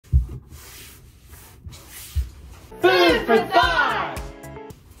for Thought!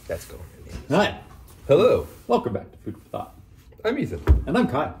 That's going in. Hi. Hello. Welcome back to Food for Thought. I'm Ethan. And I'm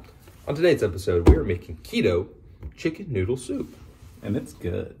Kyle. On today's episode, we are making keto chicken noodle soup. And it's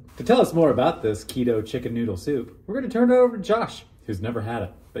good. To tell us more about this keto chicken noodle soup, we're going to turn it over to Josh, who's never had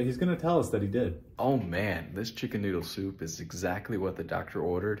it. But he's going to tell us that he did. Oh man, this chicken noodle soup is exactly what the doctor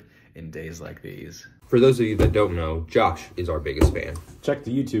ordered in days like these. For those of you that don't know, Josh is our biggest fan. Check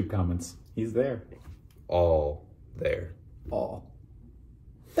the YouTube comments. He's there. All there. All.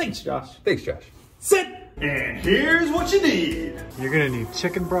 Thanks, Josh. Thanks, Josh. Sit! And here's what you need. You're gonna need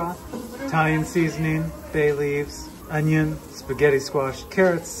chicken broth, Italian seasoning, bay leaves, onion, spaghetti squash,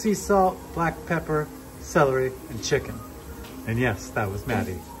 carrots, sea salt, black pepper, celery, and chicken. And yes, that was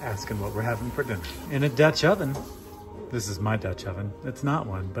Maddie asking what we're having for dinner. In a Dutch oven, this is my Dutch oven. It's not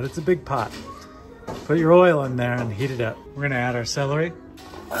one, but it's a big pot. Put your oil in there and heat it up. We're gonna add our celery,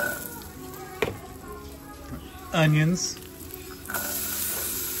 onions,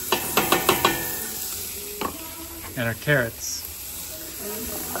 and our carrots.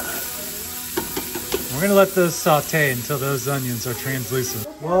 We're gonna let those saute until those onions are translucent.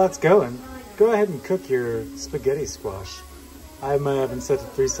 While that's going, go ahead and cook your spaghetti squash. I have my oven set to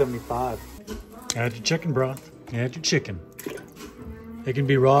 375. Add your chicken broth, add your chicken. It can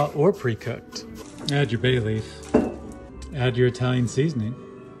be raw or pre-cooked. Add your bay leaf, add your Italian seasoning.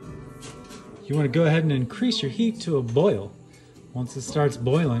 You wanna go ahead and increase your heat to a boil. Once it starts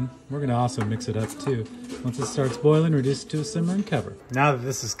boiling, we're gonna also mix it up too. Once it starts boiling, reduce it to a simmer and cover. Now that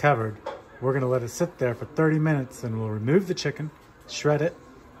this is covered, we're gonna let it sit there for 30 minutes and we'll remove the chicken, shred it,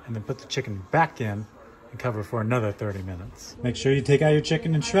 and then put the chicken back in and cover for another 30 minutes. Make sure you take out your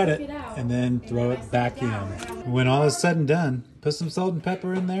chicken and shred it, and then throw it back in. When all is said and done, put some salt and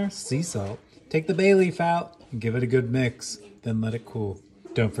pepper in there, sea salt. Take the bay leaf out and give it a good mix, then let it cool.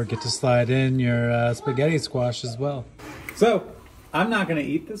 Don't forget to slide in your spaghetti squash as well. So, I'm not going to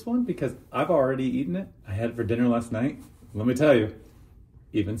eat this one because I've already eaten it. I had it for dinner last night. Let me tell you,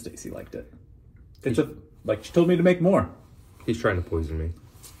 even Stacy liked it. Like she told me to make more. He's trying to poison me.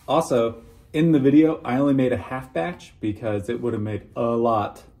 Also, in the video, I only made a half batch because it would have made a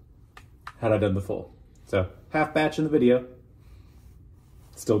lot had I done the full. So, half batch in the video.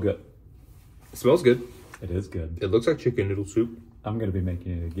 Still good. It smells good. It is good. It looks like chicken noodle soup. I'm going to be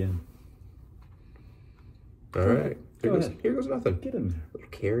making it again. All right. Go ahead. Here goes nothing. Get in there. A little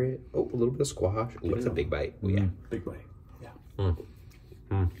carrot. Oh, a little bit of squash. Oh, that's a big bite. Oh, yeah. Big bite. Yeah. Mm.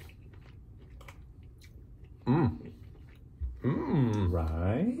 Mm. Mm.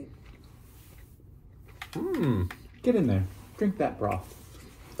 Right. Mm. Get in there. Drink that broth.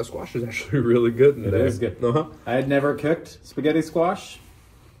 The squash is actually really good in It there. is good. Uh-huh. I had never cooked spaghetti squash.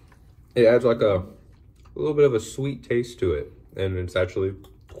 It adds like a little bit of a sweet taste to it, and it's actually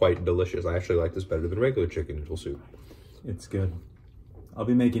quite delicious. I actually like this better than regular chicken noodle soup. It's good. I'll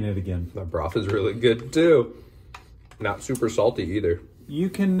be making it again. The broth is really good too. Not super salty either. You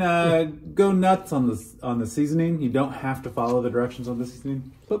can go nuts on the seasoning. You don't have to follow the directions on the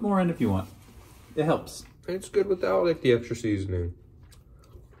seasoning. Put more in if you want. It helps. It's good without like the extra seasoning.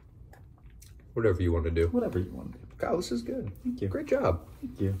 Whatever you want to do. Whatever you want to do. Kyle, this is good. Thank you. Great job.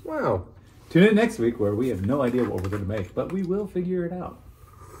 Thank you. Wow. Tune in next week where we have no idea what we're going to make, but we will figure it out.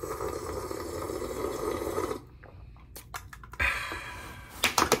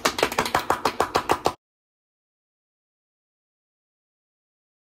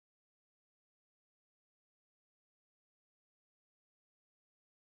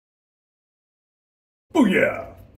 Booyah!